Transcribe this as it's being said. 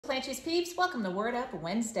Manchi's peeps, welcome to Word Up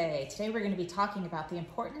Wednesday. Today we're going to be talking about the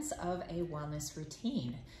importance of a wellness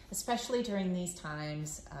routine, especially during these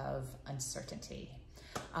times of uncertainty.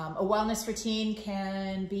 A wellness routine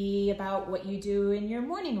can be about what you do in your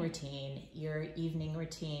morning routine, your evening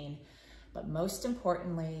routine, but most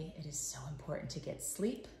importantly, it is so important to get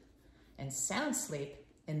sleep and sound sleep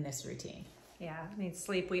in this routine. Yeah, I mean,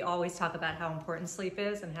 sleep, we always talk about how important sleep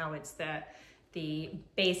is and how it's the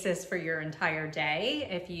basis for your entire day.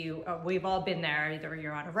 If you, we've all been there, either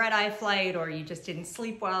you're on a red-eye flight or you just didn't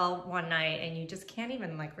sleep well one night and you just can't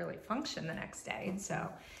even like really function the next day. And so,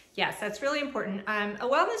 yes, that's really important. A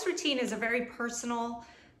wellness routine is a very personal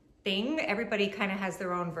thing. Everybody kind of has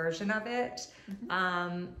their own version of it.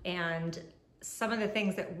 And some of the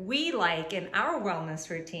things that we like in our wellness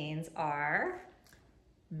routines are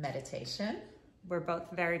Meditation. We're both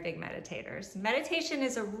very big meditators. Meditation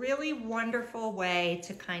is a really wonderful way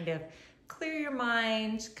to kind of clear your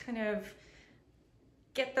mind, kind of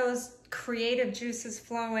get those creative juices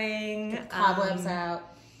flowing. Get cobwebs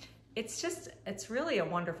out. It's really a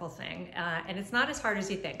wonderful thing. And it's not as hard as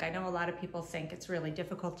you think. I know a lot of people think it's really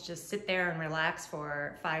difficult to just sit there and relax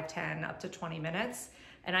for 5, 10, up to 20 minutes.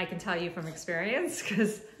 And I can tell you from experience,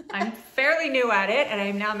 because I'm fairly new at it and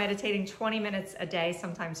I'm now meditating 20 minutes a day,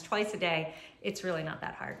 sometimes twice a day. It's really not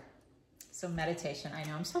that hard. So meditation, I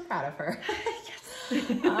know, I'm so proud of her.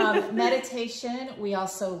 Yes. Meditation, we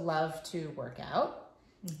also love to work out.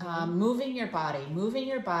 Moving your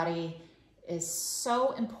body is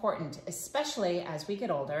so important, especially as we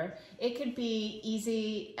get older. It could be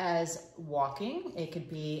easy as walking. It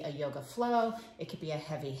could be a yoga flow. It could be a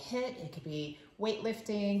heavy hit. It could be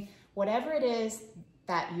weightlifting, whatever it is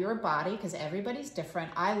that your body, because everybody's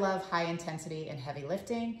different. I love high intensity and heavy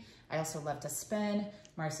lifting. I also love to spin.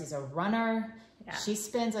 Marci's a runner. Yeah. She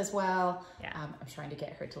spins as well. Yeah. I'm trying to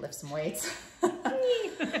get her to lift some weights.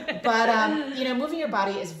 But, you know, moving your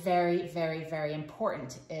body is very, very, very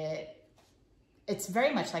important. It's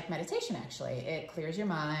very much like meditation, actually. It clears your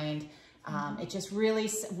mind. It just really,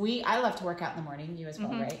 I love to work out in the morning. You as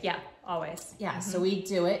well, right? Yeah, always. Yeah, so we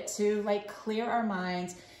do it to like clear our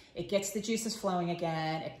minds. It gets the juices flowing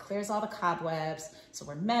again. It clears all the cobwebs. So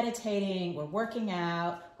we're meditating, we're working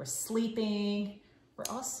out, we're sleeping. We're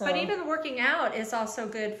also... But even working out is also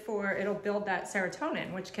good for, it'll build that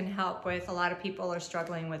serotonin, which can help with, a lot of people are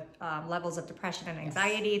struggling with levels of depression and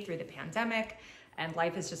anxiety through the pandemic. And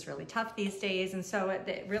life is just really tough these days. And so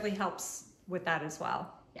it really helps with that as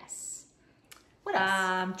well. Yes. What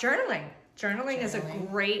else? Journaling. Journaling is a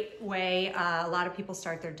great way a lot of people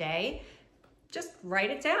start their day. Just write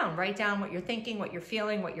it down. Write down what you're thinking, what you're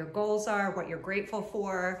feeling, what your goals are, what you're grateful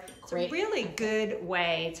for. It's a really good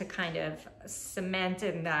way to kind of cement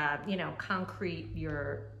and you know, concrete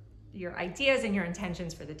your ideas and your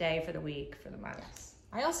intentions for the day, for the week, for the month. Yes.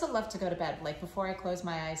 I also love to go to bed, like before I close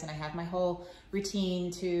my eyes and I have my whole routine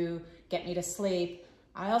to get me to sleep.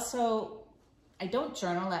 I don't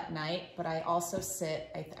journal at night, but I also sit,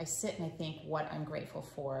 I sit and I think what I'm grateful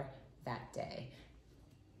for that day.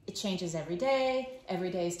 It changes every day. Every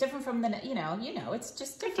day is different from the, you know, it's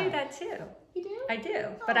just different. I do that too. You do? I do,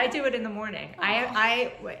 but I do it in the morning.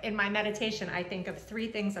 In my meditation, I think of 3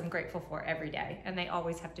 things I'm grateful for every day, and they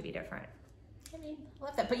always have to be different. I mean, I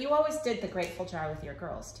love that. But you always did the grateful jar with your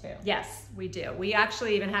girls too. Yes, we do. We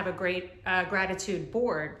actually even have a great gratitude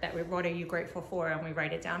board that what are you grateful for, and we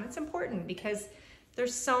write it down. It's important because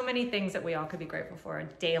there's so many things that we all could be grateful for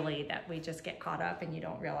daily that we just get caught up and you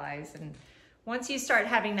don't realize. And once you start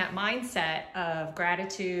having that mindset of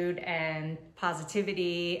gratitude and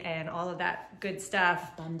positivity and all of that good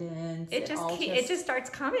stuff, abundance, it just starts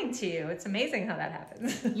coming to you. It's amazing how that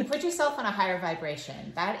happens. You put yourself on a higher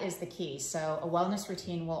vibration. That is the key. So a wellness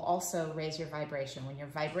routine will also raise your vibration. When your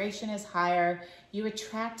vibration is higher, you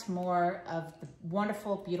attract more of the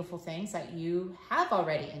wonderful, beautiful things that you have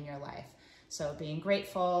already in your life. So being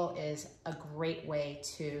grateful is a great way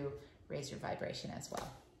to raise your vibration as well.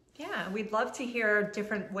 Yeah, we'd love to hear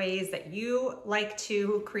different ways that you like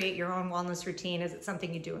to create your own wellness routine. Is it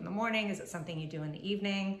something you do in the morning? Is it something you do in the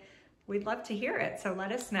evening? We'd love to hear it, so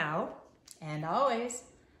let us know. And always,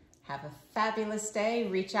 have a fabulous day.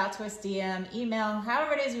 Reach out to us, DM, email,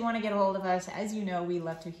 however it is you want to get a hold of us. As you know, we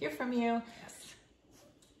love to hear from you. Yes.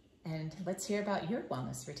 And let's hear about your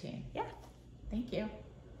wellness routine. Yeah. Thank you.